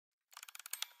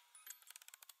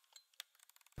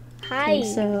Hi, Okay,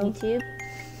 so YouTube.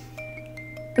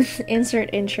 insert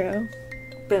intro.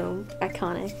 Boom.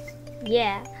 Iconic.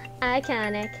 Yeah,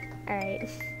 iconic. Alright.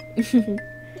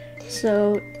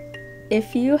 So,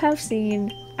 if you have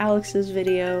seen Alex's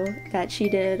video that she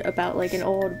did about like an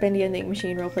old Bendy Ending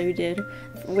Machine roleplay we did,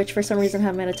 which for some reason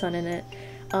had Mettaton in it,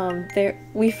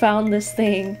 we found this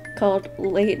thing called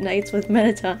Late Nights with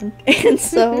Mettaton, and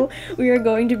so we are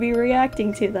going to be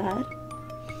reacting to that.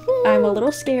 I'm a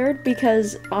little scared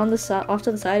because on the off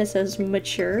to the side it says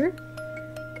mature.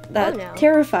 That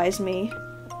terrifies me.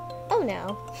 Oh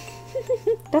no.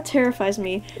 That terrifies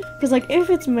me. Because, like, if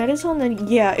it's Mettaton, then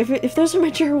yeah, if there's a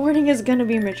mature warning, it's gonna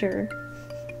be mature.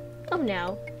 Oh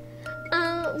no.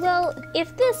 Well,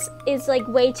 if this is, like,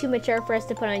 way too mature for us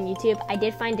to put on YouTube, I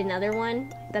did find another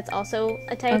one that's also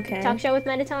a talk show with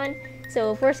Mettaton.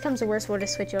 So if worse comes to worse, we'll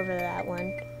just switch over to that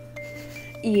one.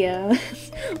 Yeah.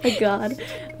 Oh my god.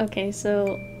 Okay,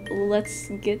 so let's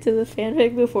get to the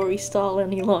fanfic before we stall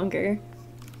any longer.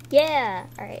 Yeah!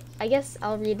 Alright, I guess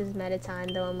I'll read as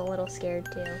Mettaton, though I'm a little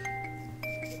scared too.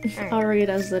 Right. I'll read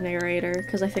as the narrator,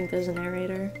 because I think there's a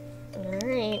narrator.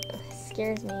 Alright,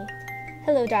 scares me.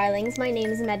 Hello darlings, my name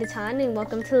is Mettaton, and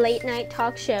welcome to Late Night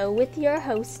Talk Show with your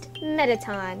host,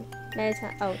 Mettaton.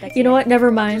 Oh, that's You know what,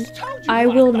 never mind. I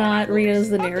will not read as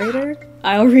the narrator.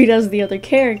 I'll read as the other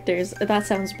characters. That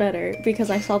sounds better, because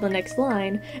I saw the next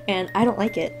line, and I don't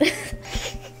like it.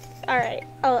 Alright.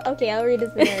 Oh, okay, I'll read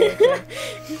as the narrator.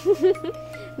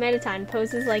 Mettaton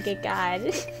poses like a god.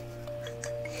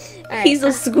 Right. He's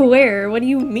a square, what do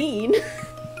you mean?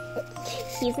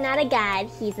 He's not a god,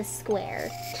 he's a square.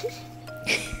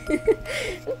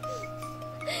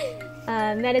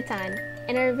 Mettaton.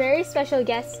 And our very special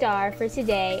guest star for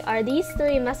today are these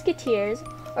three musketeers,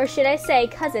 or should I say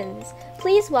cousins.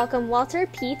 Please welcome Walter,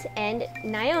 Pete, and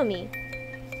Naomi.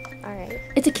 Alright.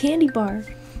 It's a candy bar.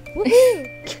 Woohoo!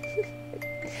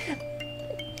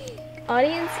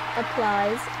 Audience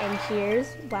applause and cheers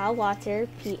while Water.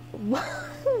 Peter.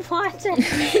 Water,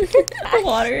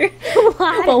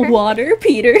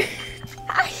 Peter.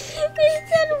 It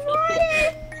said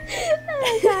water! Oh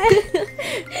my god.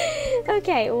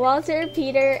 Okay, Walter,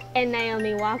 Peter, and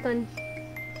Naomi walk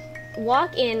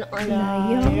in on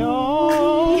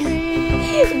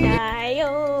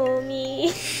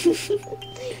Naomi.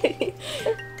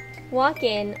 Walk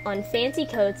in on fancy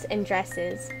coats and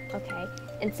dresses, okay,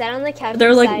 and sat on the couch.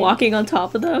 They're like walking on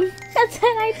top of them? That's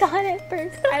what I thought at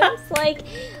first. I was like,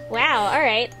 wow,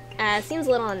 alright. Seems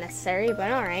a little unnecessary,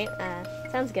 but alright.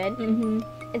 Sounds good. And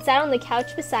sat on the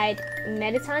couch beside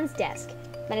Mettaton's desk.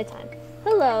 Mettaton.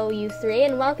 Hello, you three,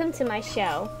 and welcome to my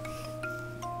show.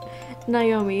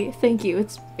 Naomi, thank you.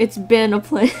 It's been a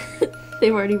pleasure.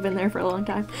 They've already been there for a long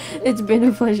time. It's been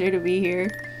a pleasure to be here.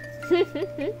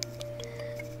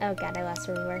 Oh god, I lost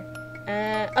where we were.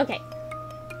 Okay.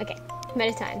 Okay,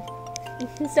 Mettaton.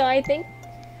 So I think...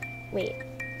 Wait.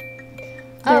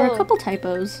 There are a couple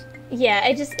typos. Yeah,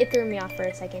 it threw me off for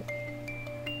a second.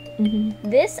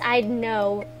 This I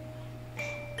know...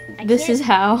 This is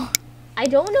how. I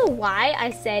don't know why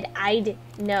I said I'd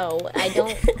know. I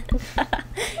don't...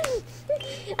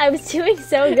 I was doing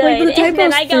so good, like, and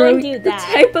then I go and do that.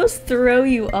 The typos throw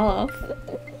you off.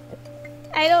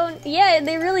 I don't... Yeah,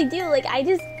 they really do. Like, I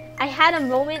had a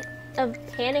moment of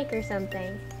panic or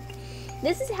something.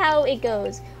 This is how it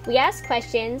goes. We ask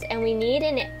questions, and we need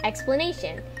an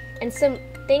explanation. And some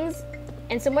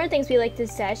more things we like to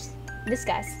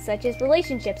discuss, such as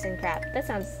relationships and crap. That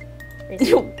sounds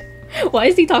reasonable. Why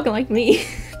is he talking like me?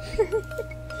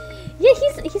 Yeah,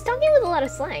 he's talking with a lot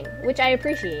of slang, which I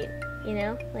appreciate. You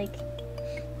know, like,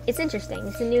 it's interesting.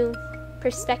 It's a new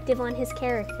perspective on his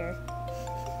character.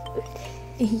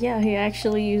 Yeah, he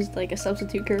actually used like a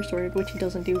substitute curse word, which he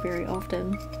doesn't do very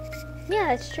often. Yeah,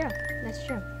 that's true. That's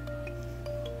true.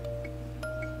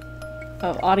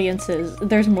 Oh, audiences.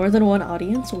 There's more than one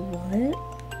audience? What?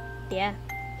 Yeah.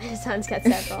 Sounds got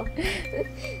several.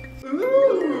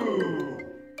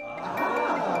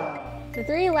 The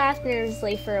three laughed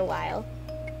nervously for a while.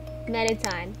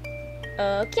 Mettaton.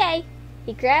 Okay.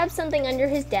 He grabbed something under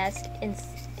his desk and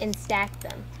stacked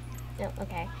them. Oh,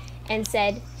 okay. And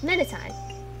said, Mettaton.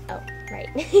 Oh, right.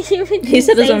 He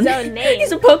said his own name.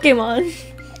 He's a Pokemon.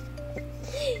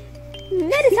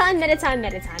 Mettaton.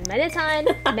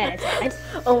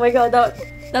 Oh my god,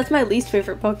 that's my least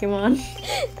favorite Pokemon.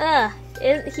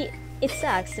 It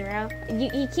sucks, bro.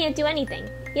 He can't do anything.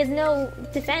 He has no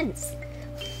defense.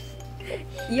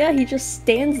 Yeah, he just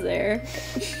stands there.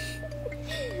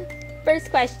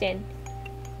 First question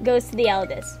goes to the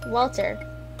eldest. Walter,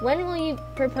 when will you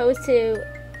propose to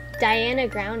Diana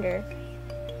Grounder?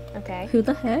 Okay. Who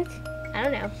the heck? I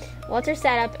don't know. Walter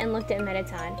sat up and looked at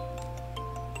Mettaton.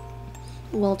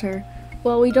 Walter.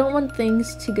 Well, we don't want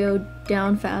things to go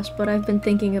down fast, but I've been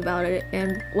thinking about it,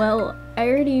 and, well, I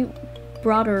already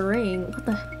brought her a ring. What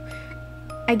the...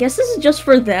 I guess this is just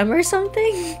for them or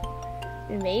something?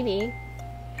 Maybe.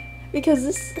 Because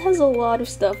this has a lot of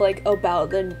stuff, like,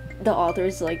 about the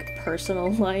author's, like,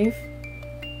 personal life.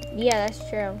 Yeah, that's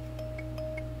true.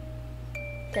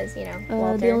 Because, you know,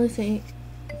 Walter. The only thing...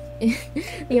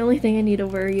 the only thing I need to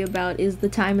worry about is the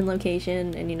time and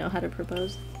location, and, you know, how to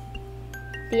propose.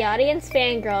 The audience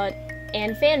fangirled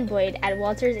and fanboyed at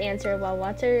Walter's answer while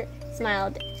Walter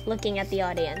smiled, looking at the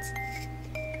audience.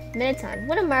 Mettaton,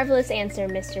 what a marvelous answer,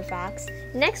 Mr. Fox.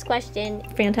 Next question.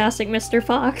 Fantastic, Mr.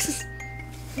 Fox.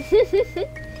 The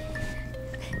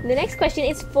next question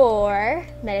is for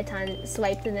Mettaton.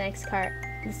 Swipe to the next card.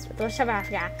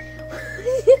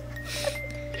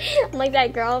 I'm like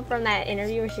that girl from that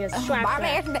interview where she goes,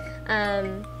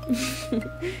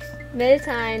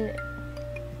 Mettaton,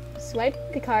 swipe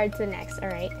the card to the next.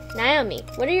 Alright. Naomi,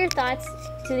 what are your thoughts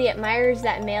to the admirers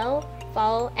that mail,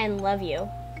 follow, and love you?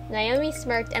 Naomi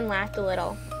smirked and laughed a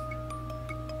little.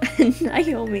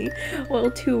 Naomi, well,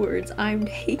 2 words, I'm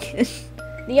taken.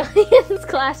 The audience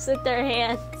claps with their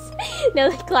hands. No,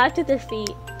 they clapped with their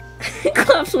feet.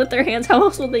 Claps with their hands, how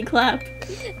else would they clap?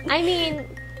 I mean,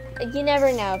 you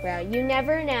never know, bro. You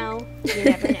never know. You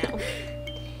never know.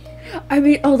 I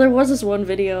mean, oh, there was this one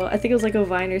video, I think it was like a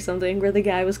Vine or something, where the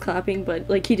guy was clapping, but,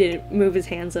 like, he didn't move his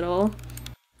hands at all.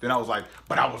 Then I was like,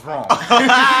 but I was wrong.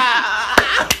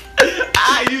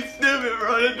 You stupid,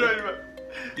 bro. That's right, bro.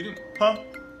 You didn't, huh?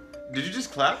 Did you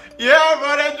just clap? Yeah,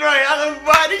 bro, that's right. I was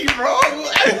funny, bro.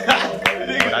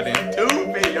 But I didn't.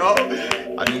 Stupid, yo.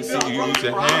 I didn't see you use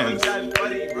your hands. That's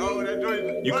funny, bro. That's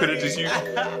right. You could have just used...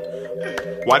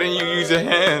 Why didn't you use your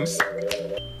hands?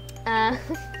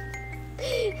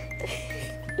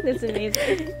 That's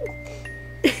amazing.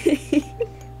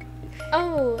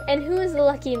 Oh, and who is the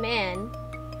lucky man?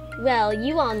 Well,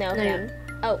 you all know him.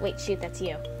 Oh, wait, shoot, that's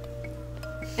you.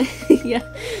 Yeah.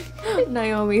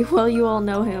 Naomi, well, you all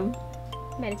know him.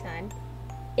 Mettaton.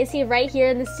 Is he right here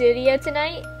in the studio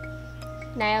tonight?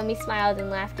 Naomi smiled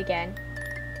and laughed again.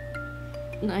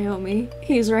 Naomi,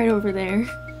 he's right over there.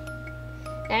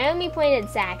 Naomi pointed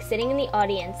at Zach, sitting in the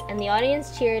audience, and the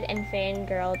audience cheered and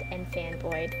fangirled and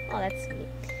fanboyed. Oh, that's sweet.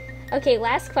 Okay,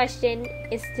 last question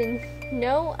is to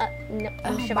know...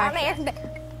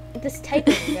 This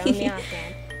typing is throwing me off,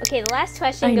 man. Okay, the last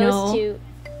question goes to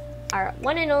our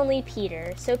one and only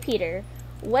Peter. So, Peter,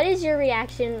 what is your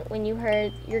reaction when you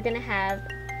heard you're gonna have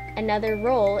another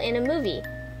role in a movie?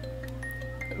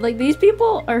 Like, these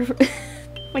people are...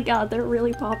 my god, they're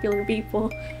really popular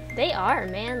people. They are,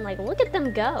 man. Like, look at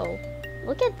them go.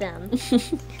 Look at them.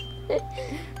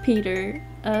 Peter,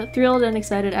 thrilled and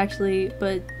excited, actually,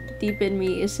 but deep in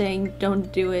me is saying,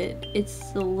 don't do it.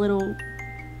 It's a little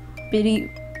bitty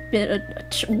bit of...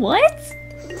 What?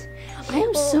 I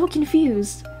am so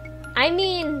confused. I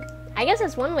mean, I guess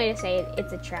that's one way to say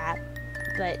it's a trap,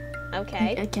 but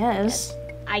okay. I guess.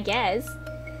 I guess.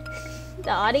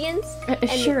 The audience?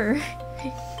 Sure.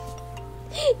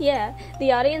 Yeah,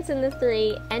 the audience and the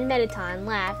 3 and Mettaton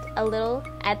laughed a little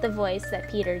at the voice that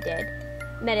Peter did.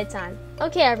 Mettaton.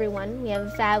 Okay, everyone, we have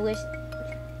a fabulous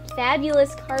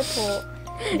carpool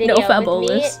video. No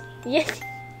fabulous. Yeah.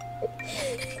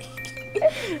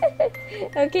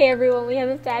 Okay, everyone, we have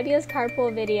a fabulous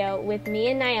carpool video with me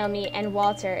and Naomi and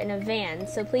Walter in a van,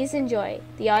 so please enjoy.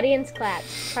 The audience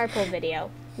claps. Carpool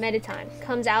video. Mettaton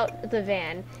comes out the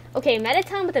van. Okay,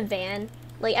 Mettaton with a van.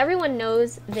 Like, everyone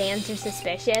knows vans are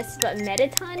suspicious, but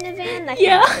Mettaton in a van? That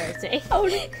kind of scares me. Oh,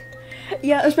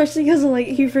 yeah, especially because, like,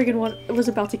 he freaking was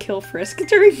about to kill Frisk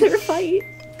during their fight.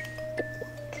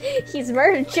 He's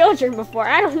murdered children before.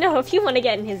 I don't know if you want to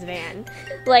get in his van.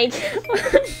 Like...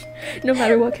 no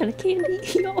matter what kind of candy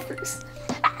he offers.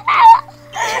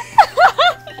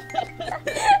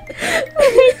 Oh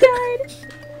my god.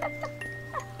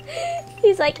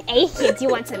 He's like, hey kids, you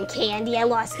want some candy? I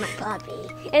lost my puppy.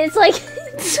 And it's like...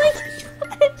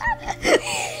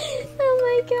 oh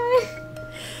my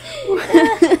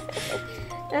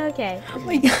god. Okay. Oh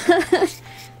my god.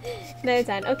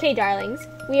 Mettaton. Okay, darlings.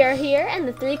 We are here at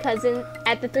the three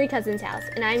cousins' house,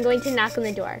 and I'm going to knock on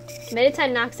the door.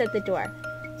 Mettaton knocks at the door.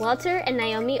 Walter and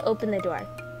Naomi open the door.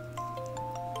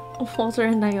 Walter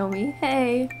and Naomi.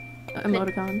 Hey.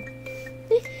 Emoticon.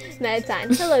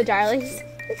 Mettaton. Hello, darlings.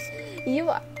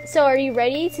 So are you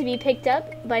ready to be picked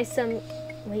up by some...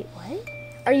 Wait, what?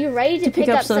 Are you ready to pick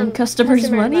up some customers'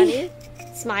 money?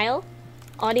 Smile.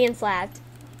 Audience laughed.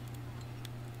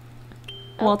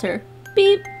 Oh. Walter.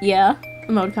 Beep. Yeah.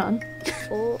 Emoticon.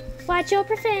 Oh, watch your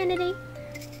profanity.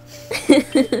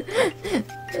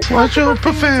 Watch your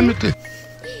profanity.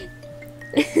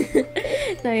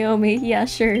 Naomi, yeah,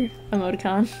 sure.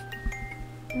 Emoticon.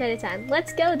 Mettaton,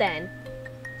 let's go then.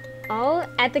 All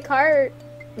at the car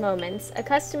moments, a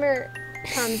customer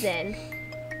comes in.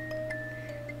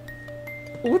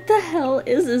 What the hell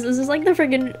is this? Is this like the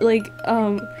friggin' like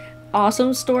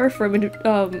awesome store from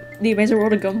The Amazing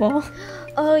World of Gumball?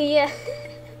 Oh yeah.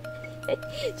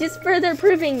 Just further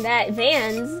proving that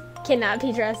vans cannot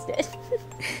be trusted.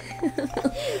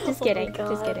 Just kidding.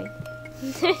 Just kidding.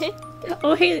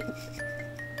 Oh hey.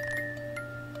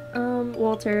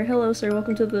 Walter, hello sir,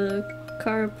 welcome to the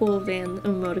carpool van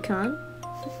emoticon.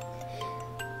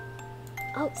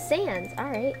 Oh, Sans,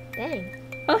 alright,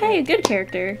 dang. Oh hey, good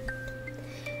character.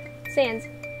 Sans,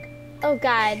 oh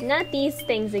god, not these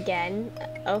things again.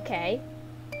 Okay.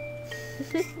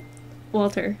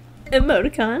 Walter,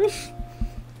 emoticon.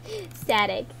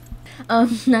 Static.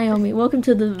 Naomi, welcome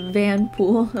to the van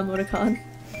pool emoticon.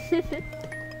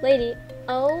 Lady,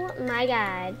 oh my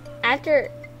god.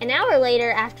 An hour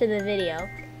later after the video.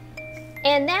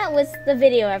 And that was the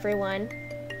video, everyone.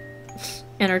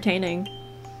 Entertaining.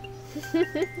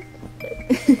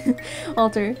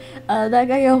 Walter, that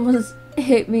guy almost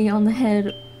hit me on the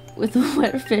head with a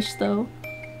wet fish, though.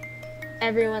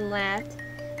 Everyone laughed.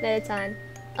 Mettaton,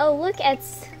 oh, look at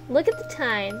the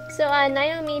time. So,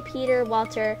 Naomi, Peter,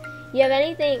 Walter, you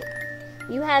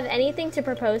have anything to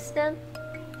propose to them?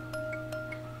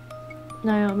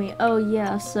 Naomi, oh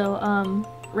yeah, so,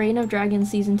 Reign of Dragon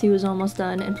Season 2 is almost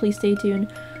done, and please stay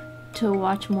tuned to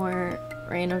watch more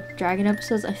Reign of Dragon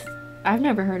episodes. I've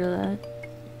never heard of that.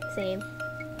 Same.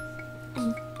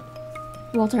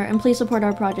 Walter, and please support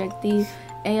our project, the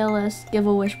ALS Give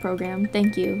a Wish program.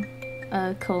 Thank you.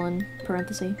 Colon,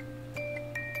 parenthesis.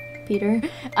 Peter.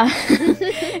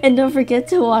 And don't forget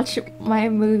to watch my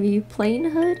movie,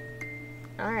 Plainhood.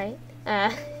 Alright.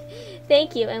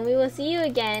 Thank you, and we will see you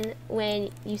again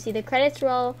when you see the credits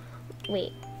roll.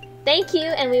 Wait. Thank you,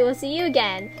 and we will see you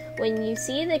again when you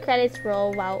see the credits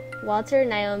roll while Walter,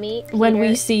 Naomi, Peter... When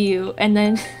we see you, and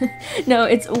then... No,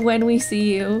 it's when we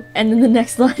see you, and then the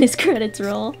next line is credits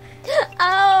roll.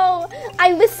 Oh!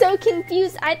 I was so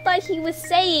confused. I thought he was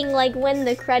saying, like, when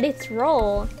the credits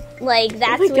roll. Like,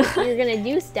 that's when you're gonna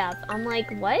do stuff. I'm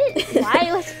like, what?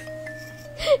 Why?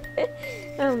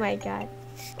 Oh my god.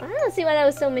 I don't see why that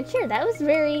was so mature. That was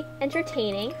very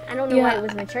entertaining. I don't know why it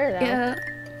was mature, though. Yeah.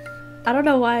 I don't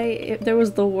know why there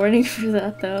was the warning for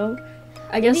that, though.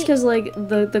 I guess because, like,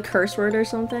 the curse word or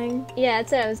something. Yeah,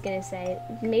 that's what I was gonna say.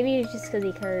 Maybe it's just because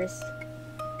he cursed.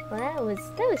 Well, that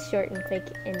was short and quick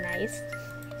and nice.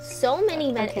 So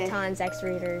many Mettaton's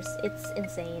X-readers. It's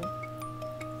insane.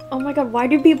 Oh my god, why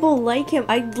do people like him?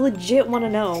 I legit want to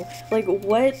know. Like,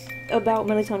 what about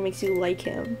Mettaton makes you like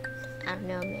him? I don't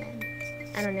know, man.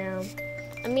 I don't know.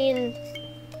 I mean,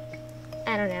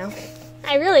 I don't know.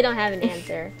 I really don't have an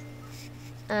answer.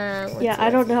 Yeah, I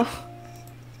don't know.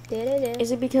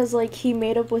 Is it because, like, he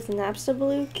made up with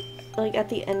Napstablook, like, at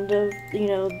the end of, you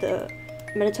know, the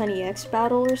Mettaton EX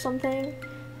battle or something?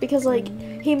 Because, like,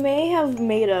 he may have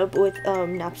made up with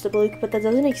Napstablook, but that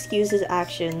doesn't excuse his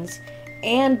actions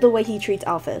and the way he treats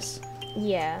Alphys.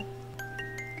 Yeah.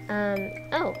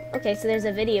 Oh, okay, so there's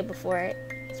a video before it.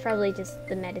 It's probably just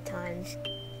the Mettaton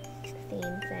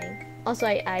theme thing. Also,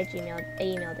 I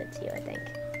emailed it to you, I think.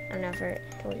 I don't know if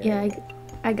I told you. Yeah,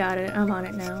 I got it. I'm on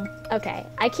it now. Okay.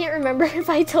 I can't remember if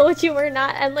I told you or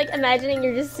not. I'm, like, imagining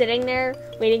you're just sitting there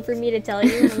waiting for me to tell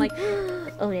you, and I'm like,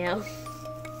 oh no.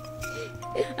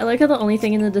 I like how the only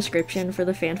thing in the description for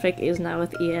the fanfic is now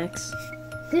with EX.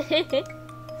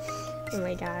 Oh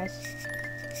my gosh.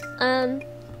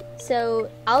 So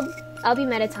I'll be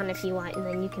Mettaton if you want, and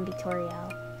then you can be Toriel.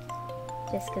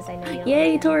 Just because I know you don't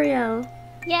Yay, like him. Toriel!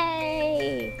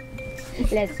 Yay!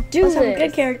 Let's do Let's this! have a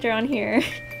good character on here.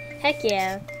 Heck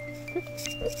yeah.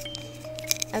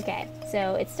 Okay,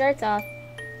 so it starts off,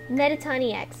 Mettaton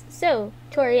EX. So,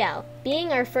 Toriel,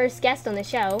 being our first guest on the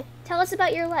show, tell us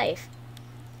about your life.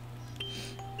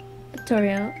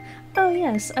 Toriel. Oh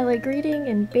yes, I like reading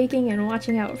and baking and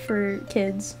watching out for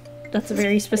kids. That's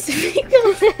very specific.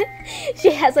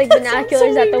 She has, like,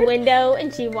 binoculars at the window,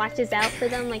 and she watches out for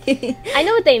them. Like, I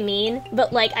know what they mean,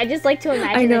 but, like, I just like to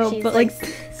imagine that she's, like,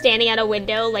 standing at a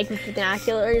window, like, with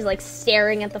binoculars, like,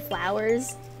 staring at the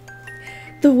flowers.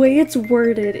 The way it's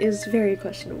worded is very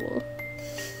questionable.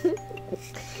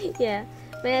 Yeah.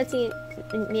 Mettaton.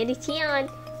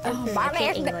 I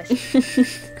can't English.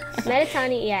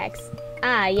 Mettaton EX.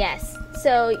 Ah, yes.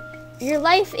 So, your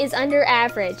life is under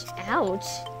average. Ouch.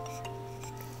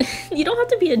 You don't have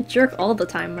to be a jerk all the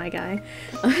time, my guy.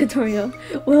 Toriel.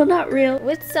 Well, not real.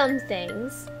 With some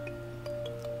things.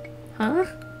 Huh?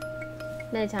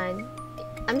 Mettaton.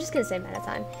 I'm just gonna say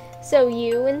Mettaton. So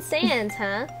you and Sans,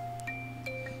 huh?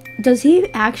 Does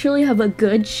he actually have a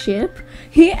good ship?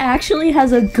 He actually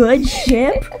has a good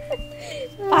ship?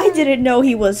 I didn't know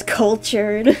he was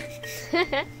cultured.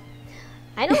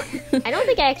 I don't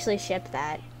think I actually shipped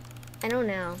that. I don't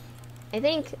know. I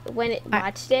think when it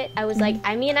watched it, I was like,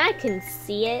 I mean, I can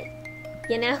see it,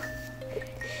 you know?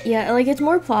 Yeah, like, it's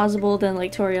more plausible than,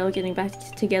 like, Toriel getting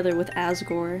back together with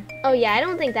Asgore. Oh, yeah, I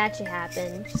don't think that should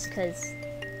happen, just because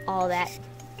all that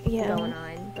going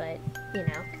on, but, you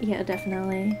know. Yeah,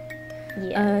 definitely.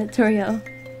 Yeah. Toriel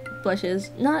blushes.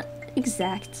 Not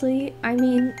exactly. I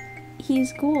mean,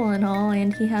 he's cool and all,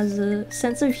 and he has a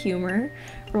sense of humor,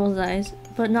 rolls eyes,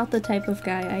 but not the type of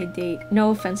guy I date.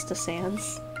 No offense to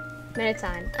Sans.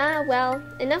 Mettaton. Well,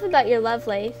 enough about your love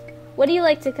life. What do you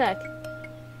like to cook?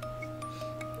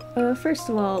 First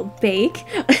of all, bake.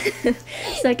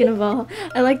 Second of all,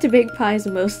 I like to bake pies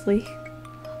mostly.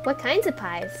 What kinds of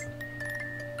pies?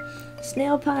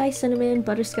 Snail pie, cinnamon,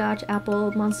 butterscotch,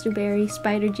 apple, monster berry,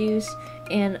 spider juice,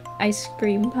 and ice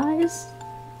cream pies.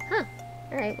 Huh.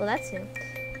 Alright, well that's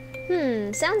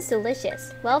new. Sounds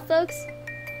delicious. Well, folks,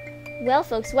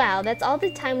 wow, that's all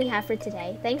the time we have for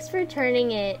today. Thanks for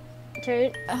tuning in,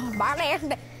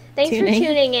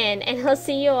 and I'll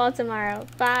see you all tomorrow.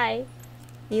 Bye.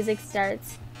 Music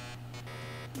starts.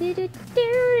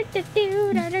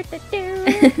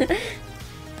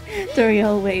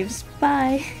 Toriel waves.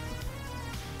 Bye.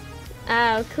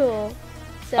 Oh, cool.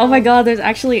 So, oh my god, there's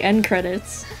actually end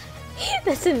credits.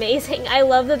 That's amazing. I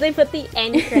love that they put the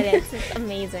end credits. It's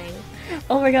amazing.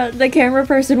 Oh my god, the camera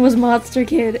person was Monster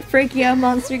Kid. Freak yeah,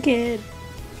 Monster Kid.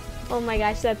 Oh my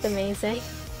gosh, that's amazing.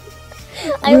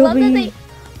 I love that they...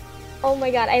 Oh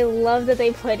my god, I love that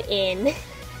they put in...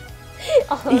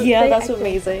 yeah, that's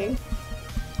amazing.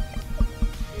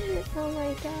 Oh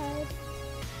my god.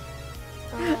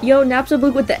 Oh. Yo, Napsa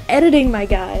Luke with the editing, my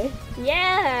guy.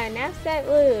 Yeah, Napsat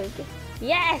Luke.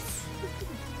 Yes!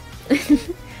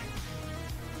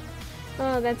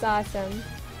 Oh, that's awesome.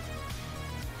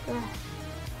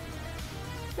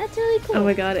 That's really cool. Oh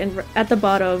my god, and at the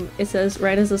bottom, it says,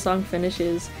 right as the song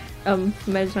finishes,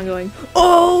 Mettaton going,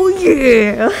 oh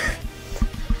yeah!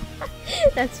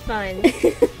 That's fun.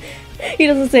 He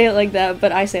doesn't say it like that,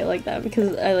 but I say it like that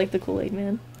because I like the Kool-Aid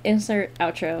Man. Insert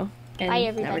outro. And bye,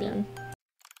 everybody. Now we're done.